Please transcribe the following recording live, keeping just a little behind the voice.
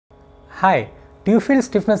Hi, do you feel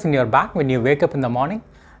stiffness in your back when you wake up in the morning?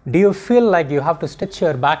 Do you feel like you have to stretch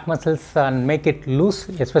your back muscles and make it loose,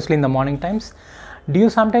 especially in the morning times? Do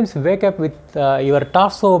you sometimes wake up with your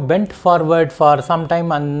torso bent forward for some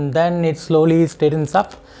time and then it slowly straightens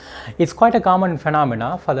up? It's quite a common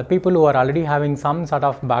phenomena for the people who are already having some sort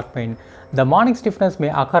of back pain. The morning stiffness may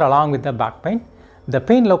occur along with the back pain. The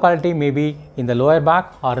pain locality may be in the lower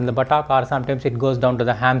back or in the buttock, or sometimes it goes down to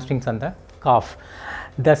the hamstrings and the calf.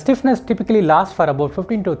 The stiffness typically lasts for about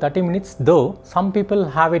 15 to 30 minutes, though some people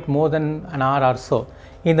have it more than an hour or so.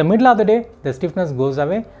 In the middle of the day, the stiffness goes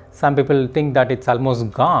away. Some people think that it's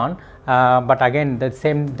almost gone, but again the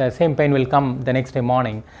same pain will come the next day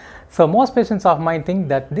morning. So most patients of mine think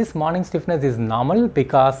that this morning stiffness is normal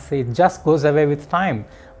because it just goes away with time,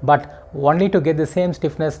 but only to get the same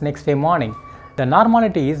stiffness next day morning. The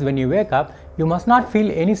normality is when you wake up, you must not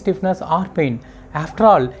feel any stiffness or pain. After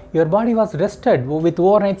all, your body was rested with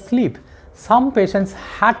overnight sleep. Some patients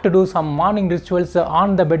had to do some morning rituals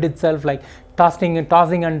on the bed itself, like tossing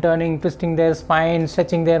and turning, twisting their spine,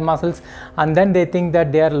 stretching their muscles, and then they think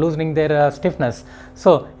that they are loosening their stiffness.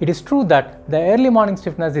 So it is true that the early morning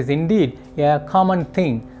stiffness is indeed a common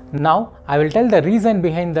thing. Now I will tell the reason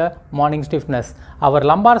behind the morning stiffness. Our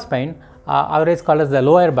lumbar spine, otherwise called as the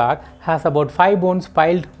lower back, has about 5 bones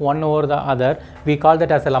piled one over the other. We call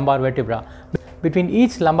that as a lumbar vertebra. Between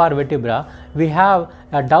each lumbar vertebra, we have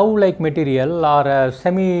a dove-like material or a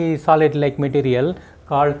semi-solid like material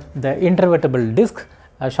called the intervertebral disc,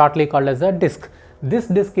 shortly called as a disc. This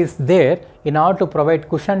disc is there in order to provide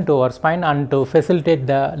cushion to our spine and to facilitate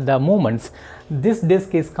the movements. This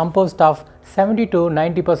disc is composed of 70 to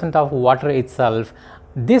 90% of water itself.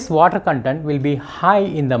 This water content will be high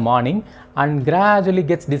in the morning and gradually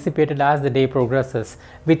gets dissipated as the day progresses.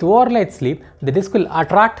 With overnight sleep, the disc will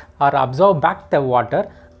attract or absorb back the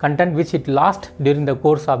water content which it lost during the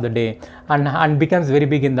course of the day and becomes very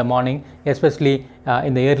big in the morning, especially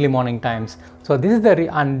in the early morning times. So this is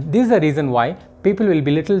the reason why people will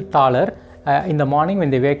be little taller in the morning when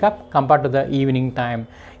they wake up compared to the evening time.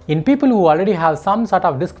 In people who already have some sort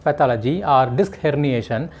of disc pathology or disc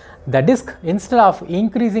herniation, the disc instead of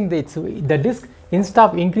increasing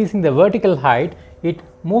the vertical height, it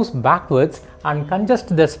moves backwards and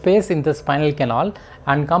congests the space in the spinal canal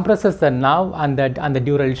and compresses the nerve and the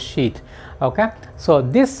dural sheath. Okay, so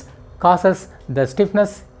this causes the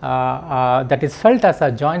stiffness that is felt as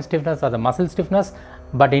a joint stiffness or the muscle stiffness,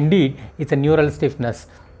 but indeed it's a neural stiffness.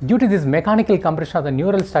 Due to this mechanical compression of the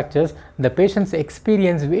neural structures, the patients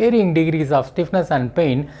experience varying degrees of stiffness and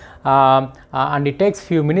pain, and it takes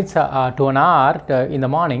few minutes to an hour in the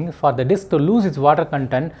morning for the disc to lose its water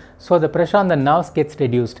content, so the pressure on the nerves gets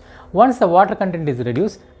reduced. Once the water content is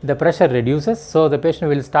reduced, the pressure reduces, so the patient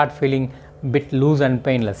will start feeling bit loose and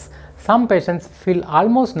painless. Some patients feel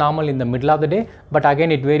almost normal in the middle of the day, but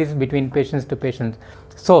again it varies between patients to patients.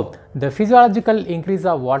 So the physiological increase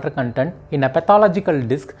of water content in a pathological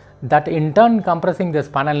disc, that in turn compressing the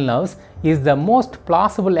spinal nerves, is the most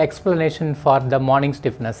plausible explanation for the morning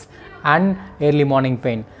stiffness and early morning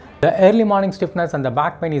pain. The early morning stiffness and the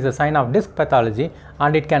back pain is a sign of disc pathology,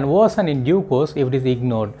 and it can worsen in due course if it is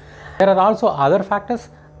ignored. There are also other factors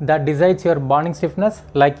that decides your morning stiffness,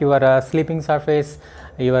 like your sleeping surface,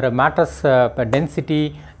 your mattress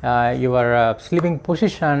density, your sleeping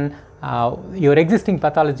position, your existing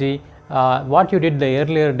pathology, what you did the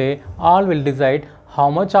earlier day, all will decide how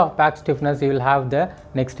much of back stiffness you will have the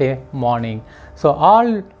next day morning. So all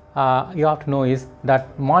you have to know is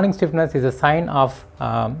that morning stiffness is a sign of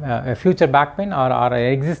a future back pain or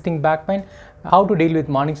existing back pain. How to deal with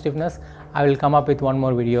morning stiffness, I will come up with one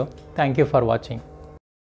more video. Thank you for watching.